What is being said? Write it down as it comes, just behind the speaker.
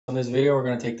In this video, we're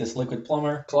going to take this liquid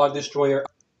plumber, clog destroyer,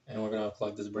 and we're going to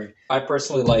unplug this brain. I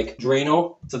personally like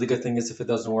Drano, so the good thing is if it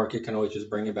doesn't work, you can always just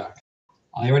bring it back.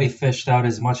 I already fished out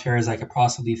as much hair as I could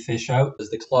possibly fish out,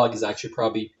 because the clog is actually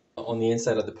probably on the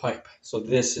inside of the pipe. So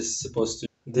this is supposed to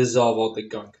dissolve all the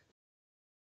gunk.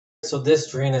 So this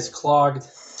drain is clogged.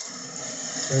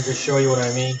 Let me just show you what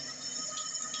I mean.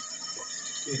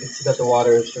 You can see that the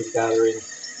water is just gathering.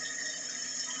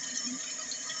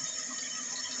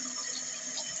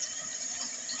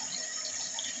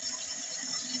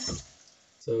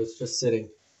 So it's just sitting,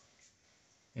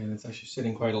 and it's actually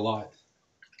sitting quite a lot,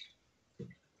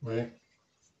 right?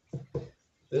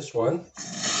 This one,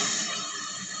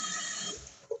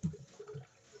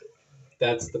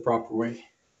 that's the proper way,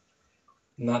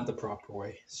 not the proper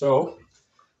way. So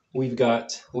we've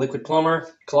got liquid plumber,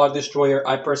 clog destroyer.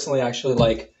 I personally actually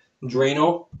like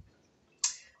Drano,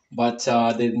 but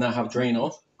they did not have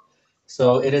Drano.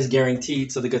 So it is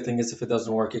guaranteed. So the good thing is if it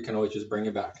doesn't work, you can always just bring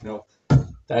it back. No,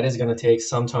 that is going to take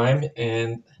some time,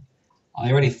 and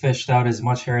I already fished out as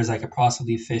much hair as I could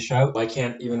possibly fish out. I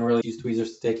can't even really use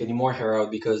tweezers to take any more hair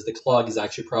out because the clog is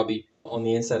actually probably on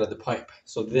the inside of the pipe.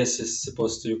 So this is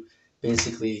supposed to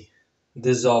basically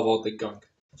dissolve all the gunk.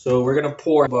 So we're going to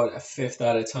pour about a fifth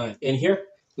at a time in here.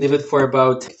 Leave it for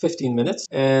about 15 minutes,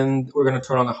 and we're going to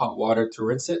turn on the hot water to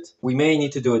rinse it. We may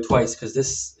need to do it twice because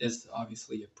this is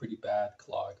obviously a pretty bad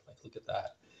clog. Like, look at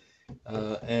that.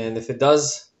 And if it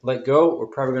does let go, we're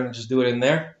probably going to just do it in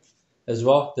there as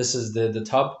well. This is the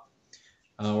tub.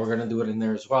 We're going to do it in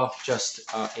there as well, just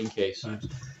in case.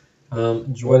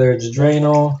 Whether it's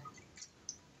Drano,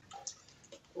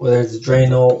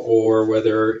 or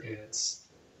whether it's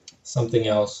something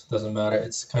else, doesn't matter.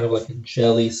 It's kind of like a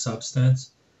jelly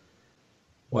substance.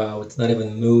 Wow, it's not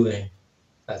even moving.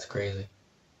 That's crazy.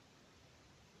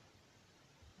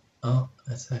 Oh,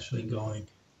 that's actually going.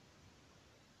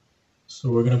 So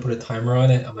we're going to put a timer on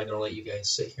it. I'm not going to let you guys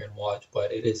sit here and watch,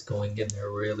 but it is going in there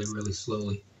really, really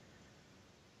slowly.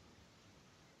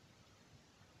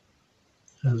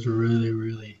 It's really,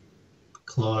 really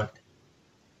clogged.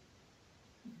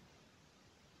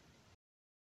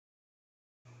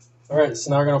 Alright,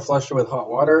 so now we're going to flush it with hot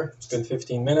water. It's been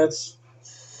 15 minutes.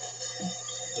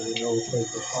 So you know which way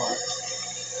is hot.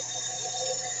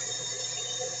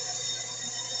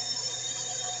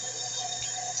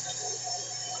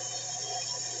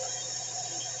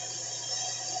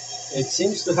 It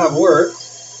seems to have worked,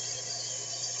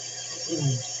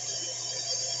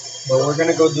 but we're going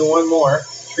to go do one more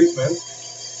treatment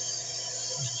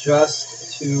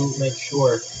just to make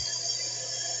sure.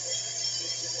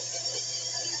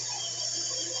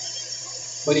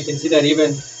 But you can see that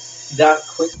even that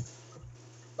quick,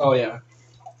 oh yeah.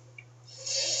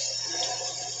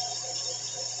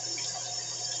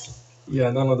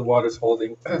 Yeah, none of the water's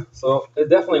holding. So it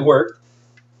definitely worked.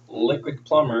 Liquid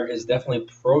plumber is definitely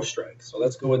pro strike. So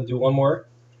let's go and do one more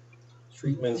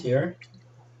treatment here.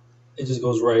 It just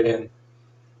goes right in.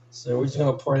 So we're just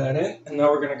going to pour that in, and now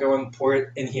we're going to go and pour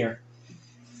it in here.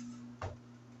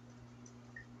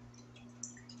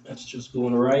 That's just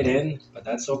going right in, but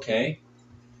that's okay.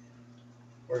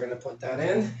 We're going to put that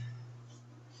in,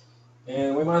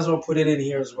 and we might as well put it in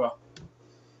here as well.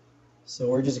 So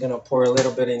we're just going to pour a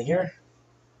little bit in here.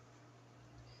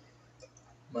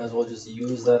 Might as well just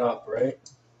use that up, right?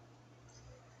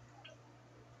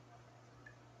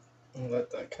 And let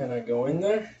that kind of go in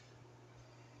there.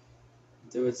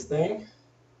 Do its thing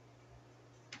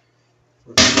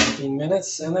for 15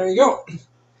 minutes, and there you go.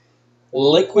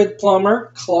 Liquid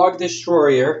plumber, clog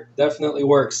destroyer, definitely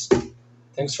works.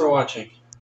 Thanks for watching.